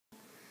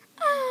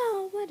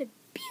what a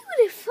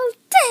beautiful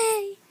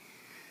day.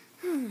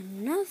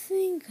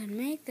 Nothing could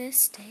make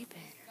this day better.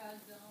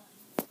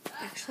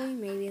 Actually,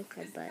 maybe it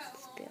could, but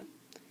still.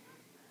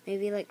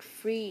 Maybe like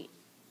free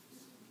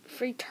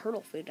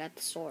turtle food at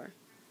the store.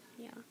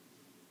 Yeah.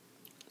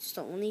 It's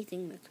the only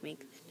thing that could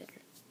make this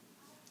better.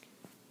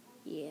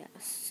 Yeah,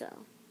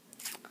 so.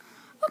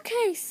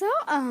 Okay, so,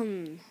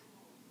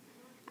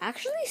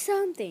 actually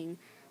something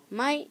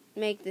might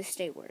make this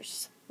day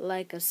worse.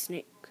 Like a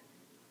snake.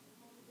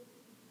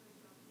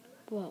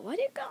 Well, what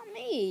you got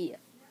me?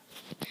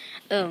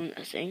 Oh,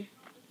 nothing.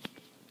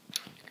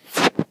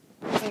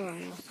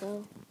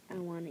 Also, I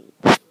want to eat.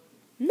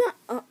 No,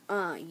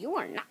 you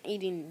are not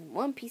eating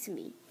one piece of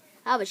meat.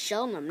 I have a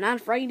shell and I'm not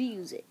afraid to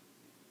use it.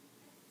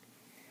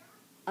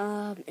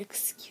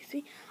 Excuse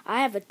me? I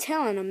have a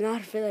tail and I'm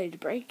not afraid to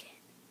break it.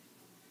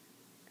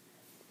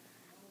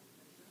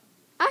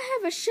 I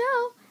have a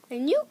shell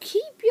and you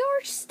keep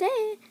your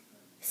stinking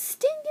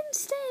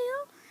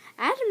tail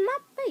out of my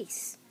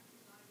face.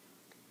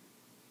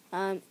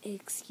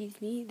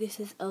 Excuse me, this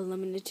is a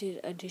limited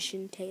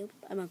edition tail.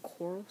 I'm a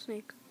coral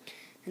snake.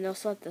 And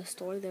also at the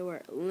store, there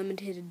were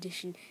limited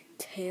edition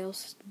tail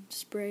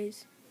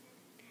sprays.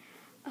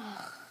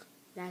 Ugh,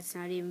 that's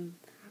not even...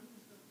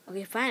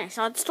 Okay, fine, I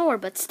saw it at the store,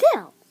 but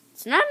still,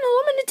 it's not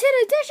a limited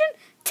edition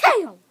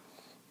tail.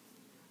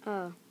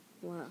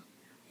 Well,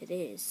 it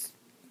is.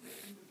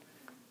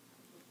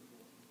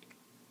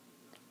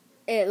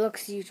 It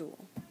looks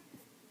usual.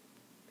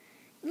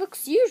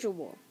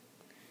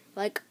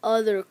 Like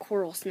other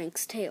coral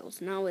snakes' tails,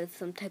 not with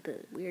some type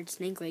of weird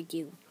snake like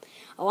you.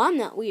 Oh, I'm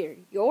not weird.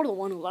 You're the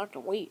one who's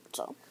acting weird,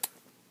 so.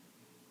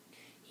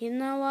 You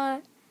know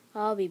what?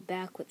 I'll be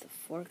back with a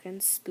fork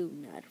and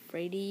spoon, not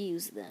afraid to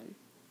use them.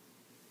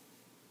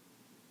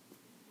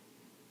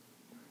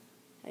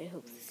 I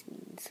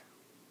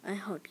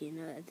hope you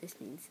know that this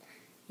means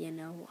you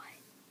know what.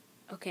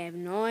 Okay, I have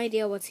no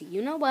idea what's a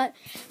you know what,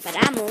 but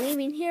I'm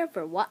leaving here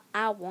for what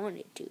I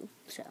wanted to,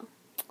 so.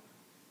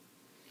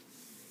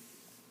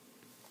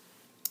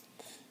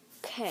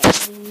 Okay,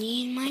 I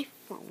need my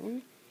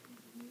phone.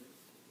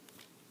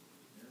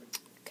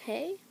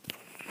 Okay.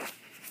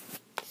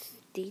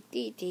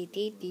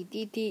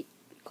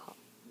 Call.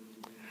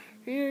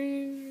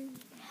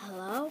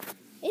 Hello?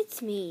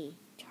 It's me,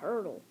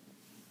 Turtle.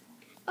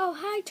 Oh,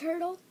 hi,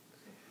 Turtle.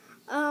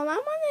 I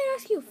wanted to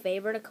ask you a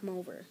favor to come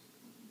over.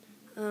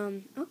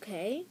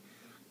 Okay.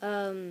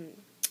 I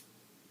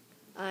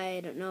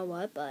don't know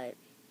what, but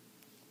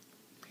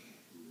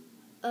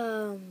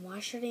why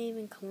should I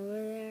even come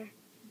over there?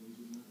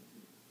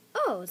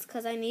 Oh, it's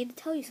because I need to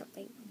tell you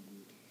something.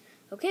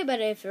 Okay,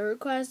 but if it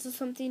requires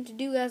something to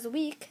do as a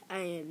week, I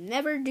am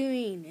never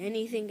doing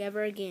anything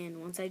ever again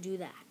once I do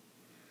that.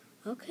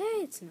 Okay,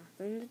 it's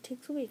nothing that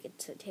takes a week. It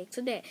takes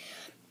a day.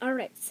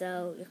 Alright,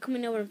 so you're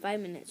coming over in 5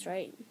 minutes,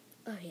 right?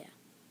 Oh, yeah.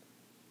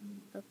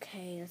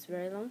 Okay, that's a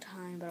very long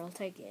time, but I'll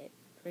take it.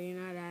 3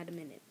 not at a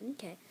minute.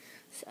 Okay,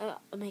 so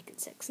I'll make it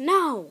 6.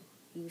 No!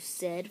 You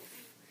said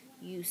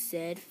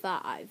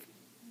 5.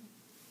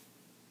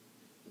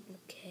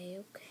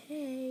 Okay.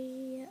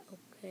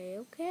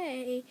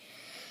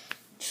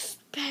 Just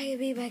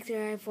be back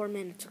there in 4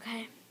 minutes,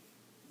 okay?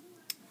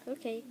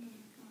 Okay.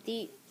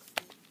 The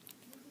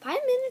 5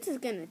 minutes is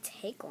gonna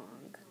take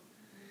long.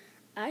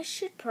 I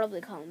should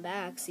probably call him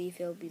back, see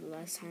if it'll be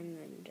less time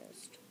than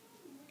just.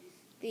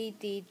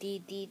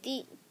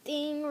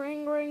 Ding,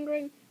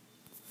 ring.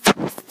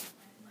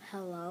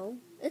 Hello?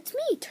 It's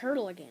me,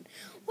 Turtle again.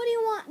 What do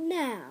you want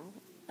now?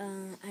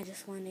 I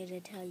just wanted to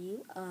tell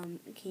you,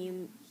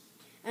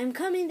 I'm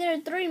coming there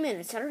in 3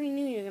 minutes. I already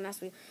knew you were gonna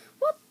ask me.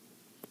 What?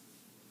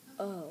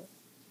 Oh.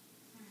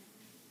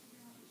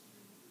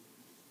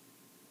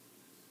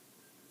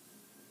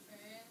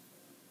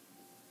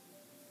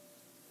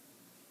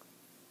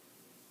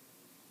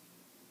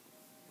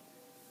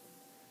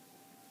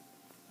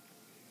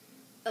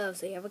 Oh,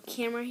 so you have a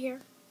camera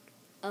here?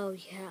 Oh,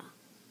 yeah.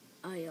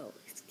 I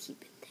always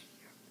keep it there.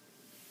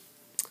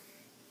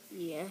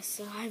 Yeah,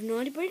 so I have no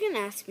idea what you're going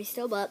to ask me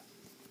still, but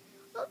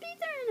I'll be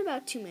there in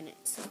about 2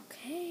 minutes.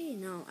 Okay,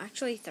 no,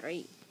 actually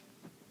 3.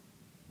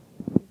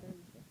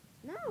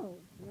 No,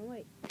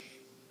 wait.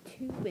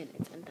 2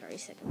 minutes and 30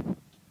 seconds.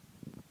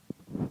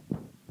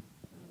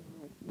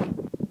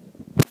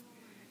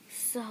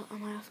 So, I'm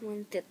going to ask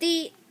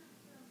 150.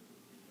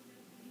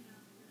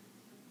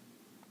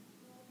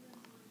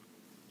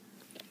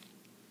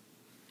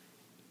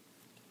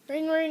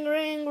 Ring. What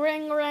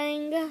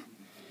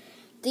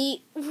do you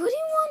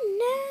want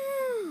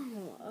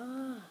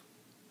now?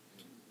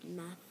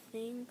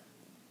 Nothing.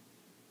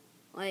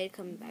 Why are you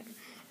coming back?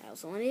 I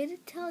also wanted to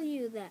tell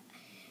you that,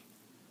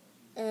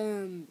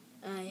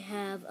 I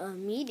have a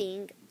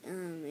meeting,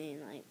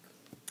 in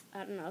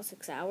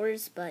 6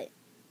 hours, but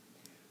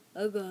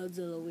a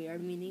Godzilla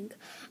weird meeting.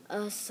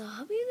 So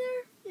I'll be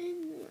there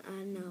in,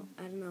 I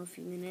don't know, a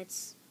few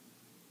minutes.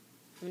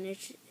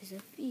 Minutes is a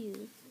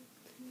few.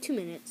 2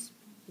 minutes.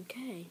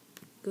 Okay,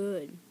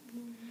 good.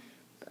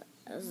 But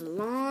as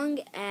long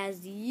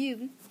as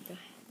you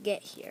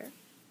get here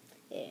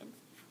in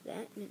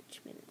that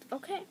minute.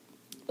 Okay,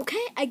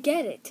 Okay, I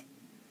get it.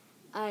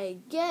 I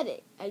get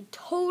it. I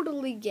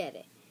totally get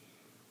it.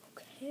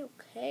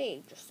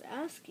 Okay, just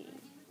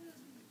asking.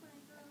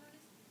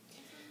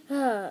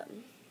 What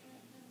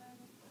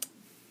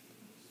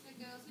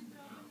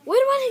do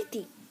I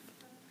think?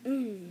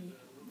 Ring,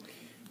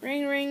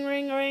 ring,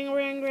 ring, ring,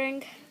 ring,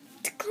 ring.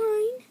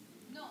 Decline.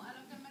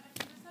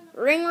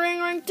 Ring,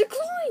 ring, ring,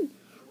 decline.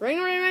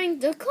 Ring, ring, ring,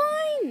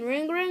 decline.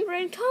 Ring, ring,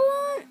 ring, to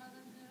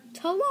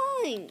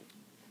line.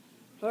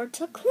 Or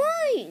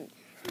decline.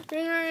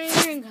 Ring, ring,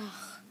 ring.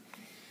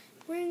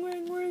 Ring,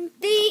 ring, ring.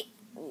 What do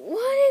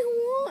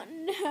you want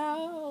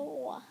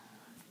now?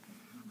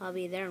 I'll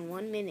be there in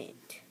 1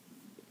 minute.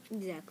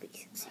 Exactly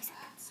 60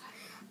 seconds.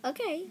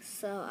 Okay,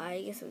 so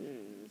I guess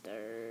I'm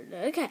third.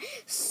 Okay,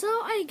 so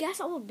I guess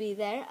I will be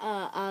there.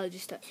 I'll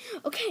just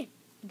okay.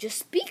 Just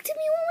speak to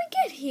me when we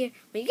get here.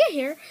 When you get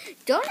here,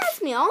 don't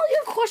ask me all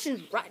your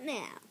questions right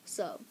now.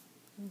 So,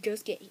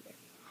 just get here.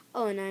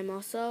 Oh, and I'm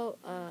also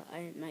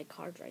my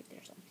card's right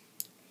there. So,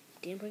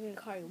 didn't bring the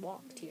car. You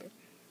walked here.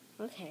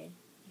 Okay,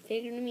 you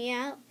figured me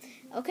out.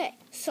 Okay,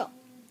 so.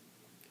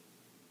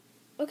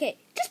 Okay,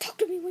 just talk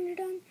to me when you're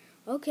done.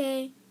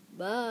 Okay,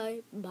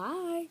 bye,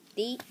 bye.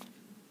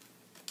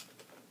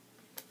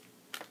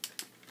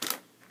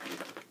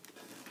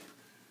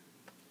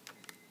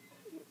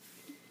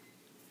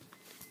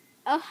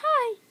 Oh,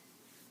 hi.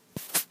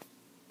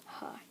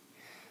 Hi.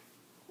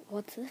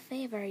 What's the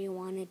favor you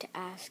wanted to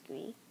ask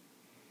me?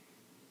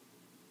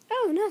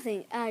 Oh,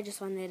 nothing. I just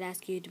wanted to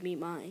ask you to be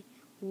my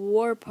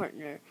war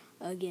partner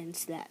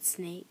against that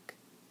snake.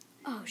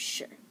 Oh,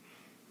 sure.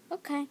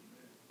 Okay.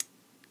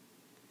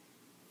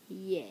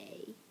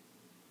 Yay.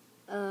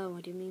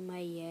 What do you mean by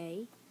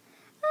yay?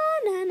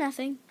 Oh, no,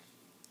 nothing.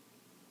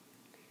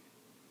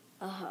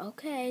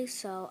 Okay,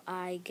 so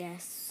I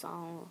guess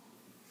I'll...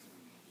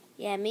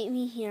 Yeah, meet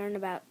me here in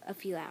about a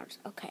few hours.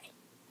 Okay.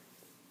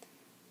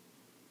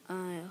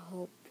 I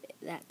hope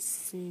that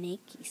snake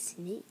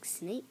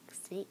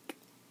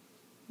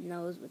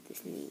knows what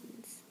this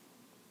means.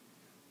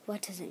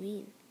 What does it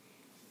mean?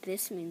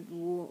 This means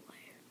war.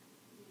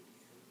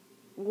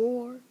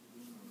 War?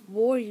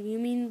 War? You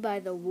mean by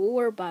the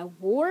war by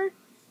war?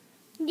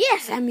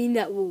 Yes, I mean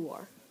that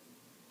war.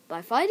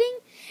 By fighting?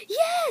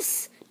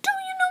 Yes! Do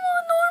you know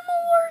what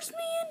normal wars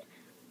mean?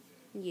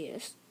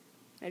 Yes.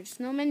 I just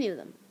know many of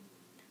them.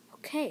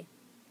 Okay.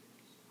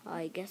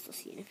 I guess I'll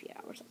see you in a few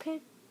hours,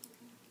 okay?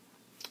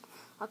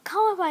 I'll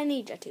call if I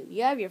need you to.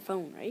 You have your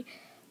phone, right?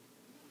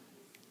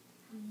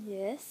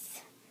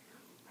 Yes.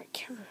 Right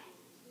here.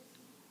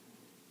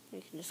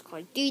 You can just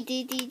call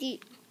dee.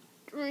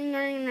 Ring,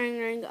 ring, ring,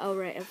 ring. Oh,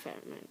 right. I found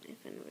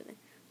everything.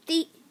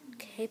 Dee.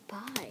 Okay,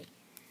 bye.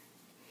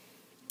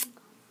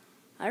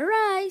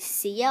 Alright.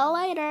 See ya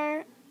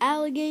later,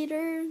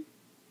 alligator.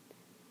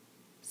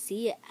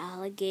 See ya,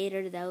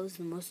 alligator. That was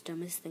the most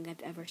dumbest thing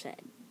I've ever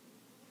said.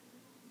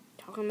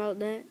 Talking about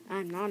that,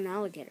 I'm not an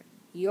alligator.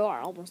 You are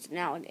almost an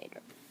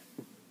alligator.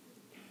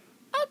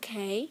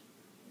 Okay.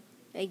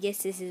 I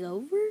guess this is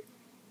over?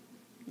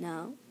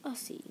 No, I'll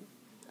see you.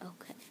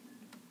 Okay.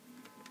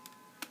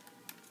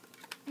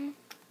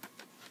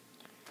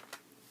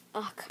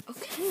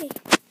 Okay.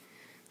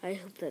 I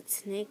hope that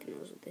snake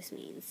knows what this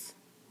means.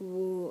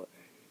 War.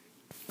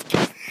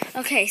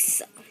 Okay,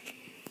 so.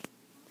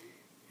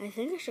 I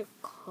think I should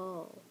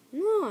call.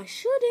 No, I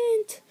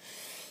shouldn't.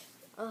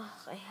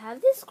 I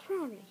have this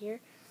crown right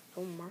here.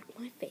 I'll mark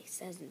my face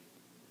as in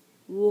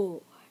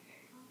war.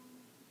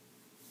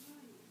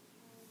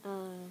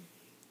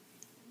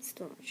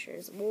 Still not sure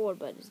it's war,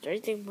 but it's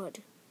everything but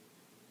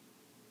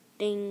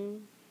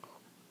ding,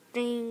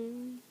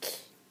 ding,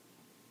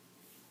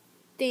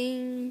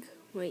 ding.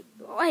 Wait.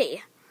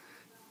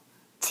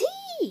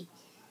 T-R-T-R-I-T-I.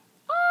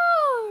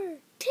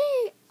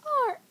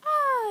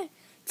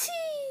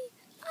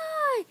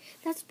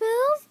 That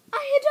spells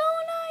I had no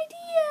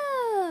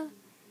idea.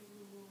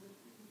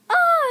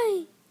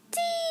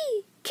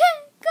 I-D-K,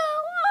 go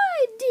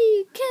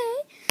I-D-K,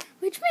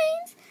 which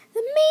means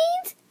the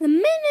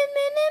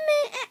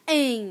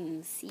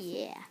minutes.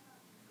 Yeah.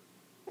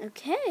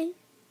 Okay.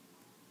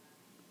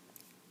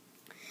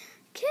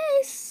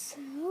 Okay, so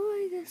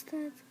I guess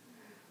that's...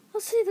 I'll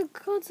see the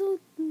gods of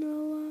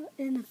Noah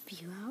in a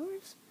few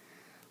hours.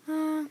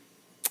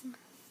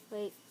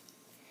 Wait.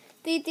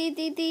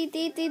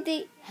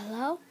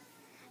 Hello?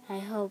 I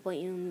hope what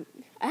you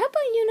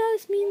know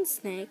this means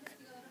snake.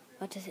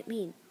 What does it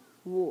mean?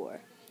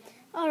 War.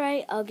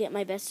 Alright, I'll get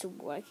my best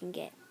war I can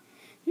get.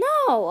 No,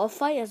 I'll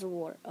fight as a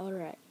war.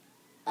 Alright.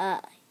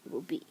 I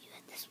will beat you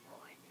at this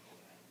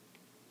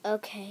war.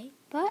 Okay,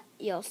 but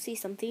you'll see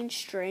something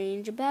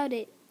strange about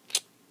it.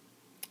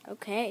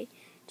 Okay,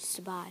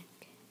 just bye.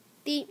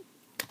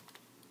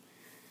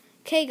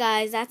 Okay,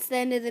 guys, that's the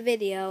end of the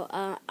video.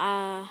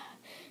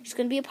 It's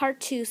going to be a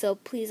part 2, so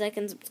please like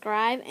and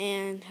subscribe,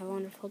 and have a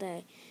wonderful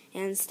day.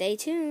 And stay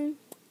tuned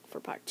for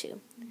part 2.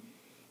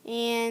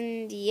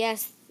 And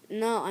yes,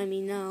 no,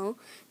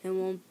 there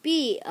won't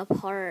be a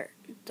part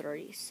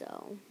 3,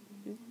 so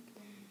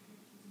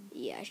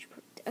yeah, I should.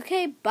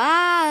 Okay,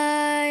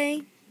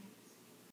 bye.